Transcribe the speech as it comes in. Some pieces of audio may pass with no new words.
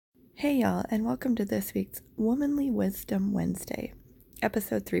Hey y'all, and welcome to this week's Womanly Wisdom Wednesday,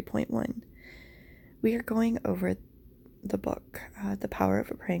 episode 3.1. We are going over the book, The Power of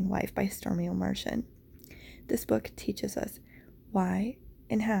a Praying Wife by Stormy O'Martian. This book teaches us why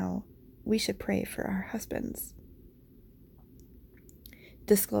and how we should pray for our husbands.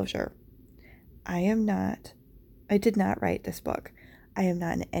 Disclosure: I did not write this book. I am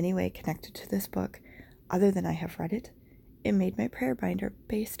not in any way connected to this book, other than I have read it and made my prayer binder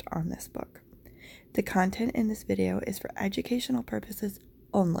based on this book. The content in this video is for educational purposes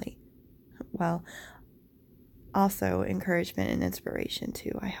only. Well, also encouragement and inspiration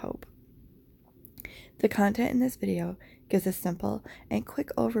too, I hope. The content in this video gives a simple and quick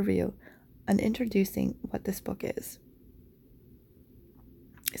overview on introducing what this book is.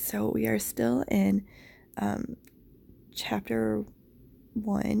 So we are still in chapter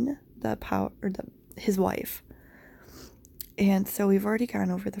 1, his wife. And so we've already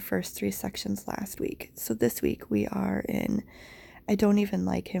gone over the first 3 sections last week. So this week we are in I don't even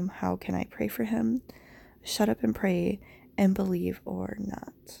like him, how can I pray for him? Shut up and pray, and believe or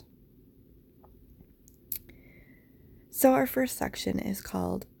not. So our first section is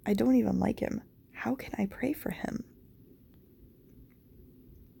called I don't even like him, how can I pray for him?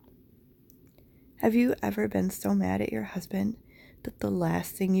 Have you ever been so mad at your husband that the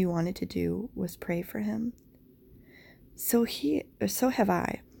last thing you wanted to do was pray for him? So have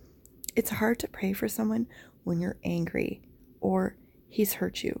I. It's hard to pray for someone when you're angry or he's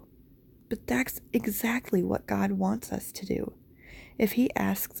hurt you. But that's exactly what God wants us to do. If he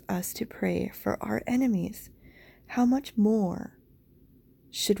asks us to pray for our enemies, how much more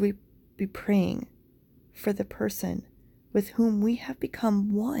should we be praying for the person with whom we have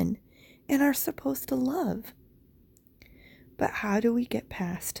become one and are supposed to love? But how do we get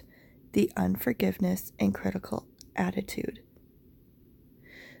past the unforgiveness and critical attitude?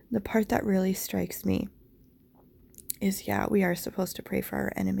 The part that really strikes me is, we are supposed to pray for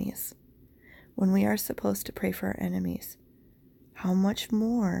our enemies. When we are supposed to pray for our enemies, how much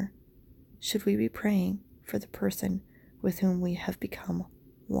more should we be praying for the person with whom we have become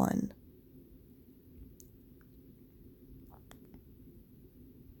one?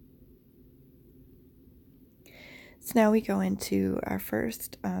 So now we go into our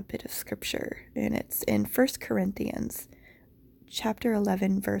first bit of scripture, and it's in 1 Corinthians chapter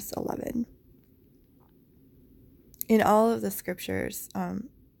 11, verse 11. In all of the scriptures,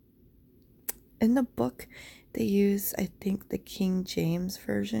 in the book, they use, I think, the King James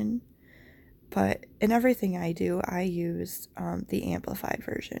Version, but in everything I do, I use the Amplified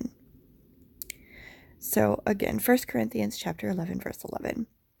Version. So again, 1 Corinthians chapter 11, verse 11.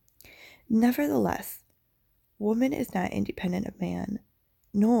 Nevertheless, woman is not independent of man,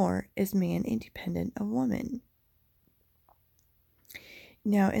 nor is man independent of woman.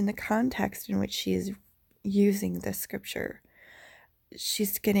 Now, in the context in which she is using this scripture,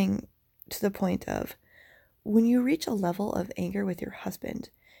 she's getting to the point of, when you reach a level of anger with your husband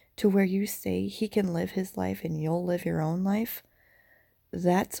to where you say he can live his life and you'll live your own life,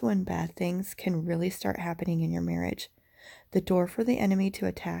 that's when bad things can really start happening in your marriage. The door for the enemy to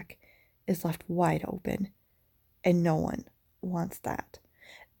attack is left wide open, and no one wants that.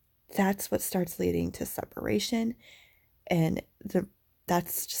 That's what starts leading to separation, and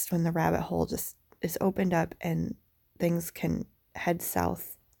that's just when the rabbit hole just is opened up and things can head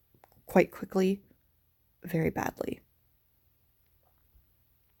south quite quickly, very badly.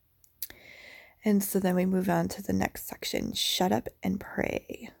 And so then we move on to the next section, shut up and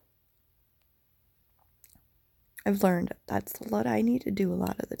pray. I've learned that's what I need to do a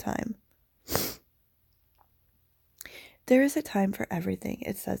lot of the time. There is a time for everything,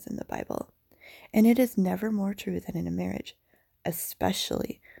 it says in the Bible, and it is never more true than in a marriage,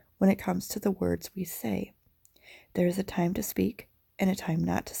 especially when it comes to the words we say. There is a time to speak and a time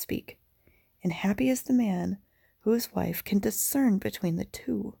not to speak, and happy is the man whose wife can discern between the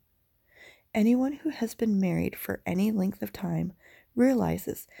two. Anyone who has been married for any length of time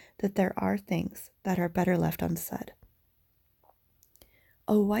realizes that there are things that are better left unsaid.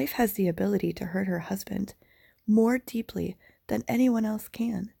 A wife has the ability to hurt her husband more deeply than anyone else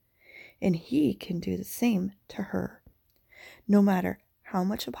can, and he can do the same to her. No matter how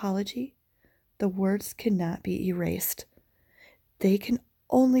much apology, the words cannot be erased. They can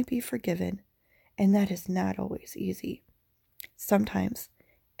only be forgiven, and that is not always easy. Sometimes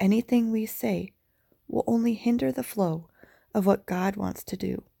anything we say will only hinder the flow of what God wants to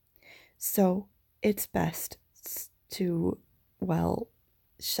do. So it's best to,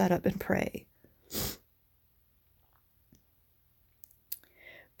 shut up and pray.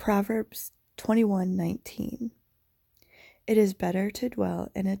 Proverbs 21:19. It is better to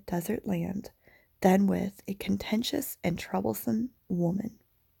dwell in a desert land than with a contentious and troublesome woman.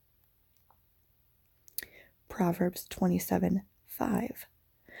 Proverbs 27:5.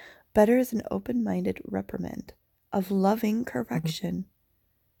 Better is an open-minded reprimand of loving correction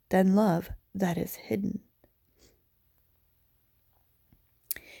than love that is hidden.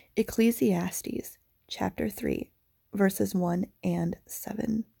 Ecclesiastes chapter 3, verses 1 and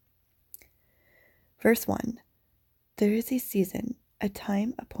 7. Verse 1. There is a season, a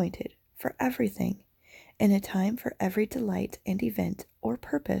time appointed for everything, and a time for every delight and event or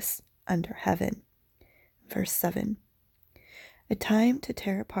purpose under heaven. Verse 7. A time to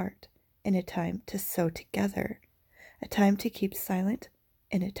tear apart, and a time to sew together, a time to keep silent,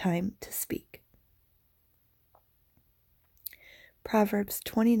 and a time to speak. Proverbs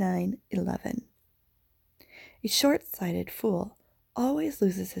 29:11. A short-sighted fool always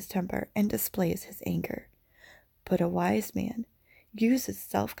loses his temper and displays his anger, but a wise man uses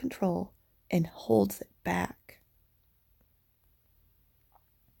self-control and holds it back.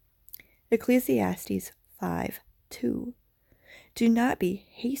 Ecclesiastes 5:2. Do not be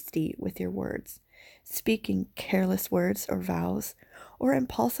hasty with your words, speaking careless words or vows, or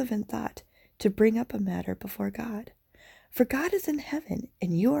impulsive in thought to bring up a matter before God. For God is in heaven,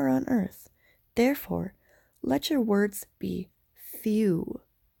 and you are on earth. Therefore, let your words be few.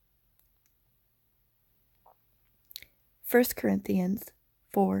 1 Corinthians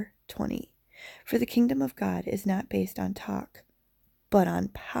 4:20. For the kingdom of God is not based on talk, but on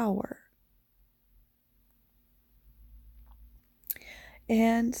power.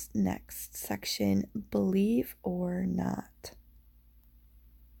 And next section, believe or not.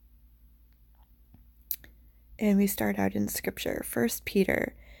 And we start out in scripture, 1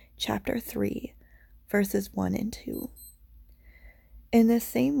 Peter chapter 3, verses 1 and 2. In the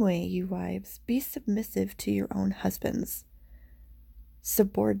same way, you wives, be submissive to your own husbands,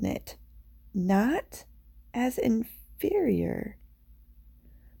 subordinate, not as inferior,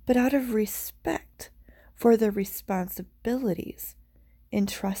 but out of respect for the responsibilities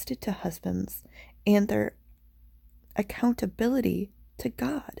entrusted to husbands and their accountability to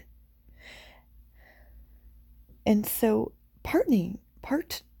God. And so partnering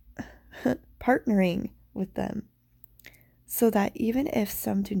with them, so that even if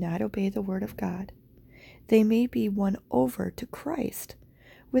some do not obey the word of God, they may be won over to Christ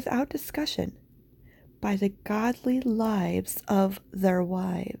without discussion by the godly lives of their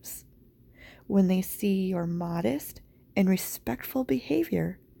wives. When they see your modest and respectful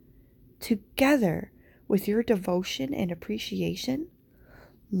behavior, together with your devotion and appreciation,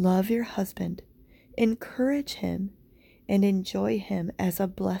 love your husband, encourage him, and enjoy him as a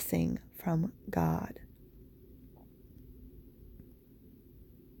blessing from God.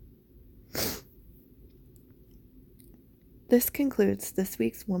 This concludes this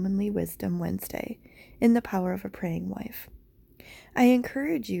week's Womanly Wisdom Wednesday in the Power of a Praying Wife. I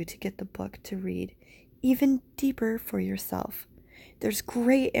encourage you to get the book to read even deeper for yourself. There's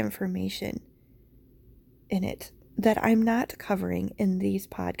great information in it that I'm not covering in these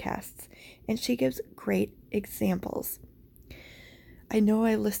podcasts, and she gives great examples. I know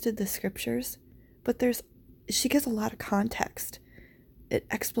I listed the scriptures, but she gives a lot of context,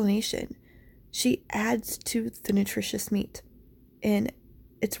 explanation. She adds to the nutritious meat, and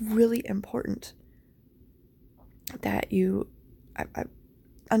it's really important that you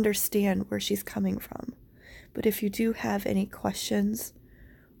understand where she's coming from. But if you do have any questions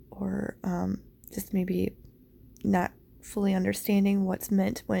or just maybe not fully understanding what's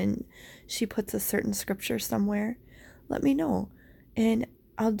meant when she puts a certain scripture somewhere, let me know, and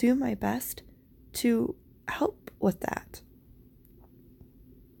I'll do my best to help with that.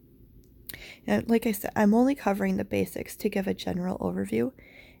 And like I said, I'm only covering the basics to give a general overview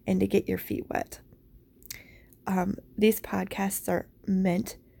and to get your feet wet. These podcasts are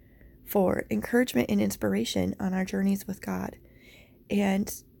meant for encouragement and inspiration on our journeys with God.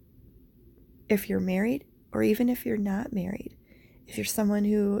 And if you're married, or even if you're not married, if you're someone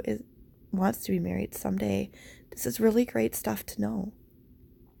who wants to be married someday, this is really great stuff to know.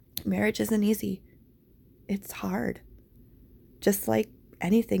 Marriage isn't easy. It's hard. Just like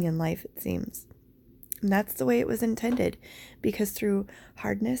anything in life, it seems. And that's the way it was intended, because through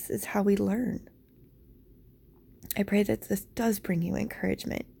hardness is how we learn. I pray that this does bring you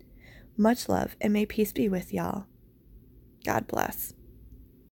encouragement. Much love, and may peace be with y'all. God bless.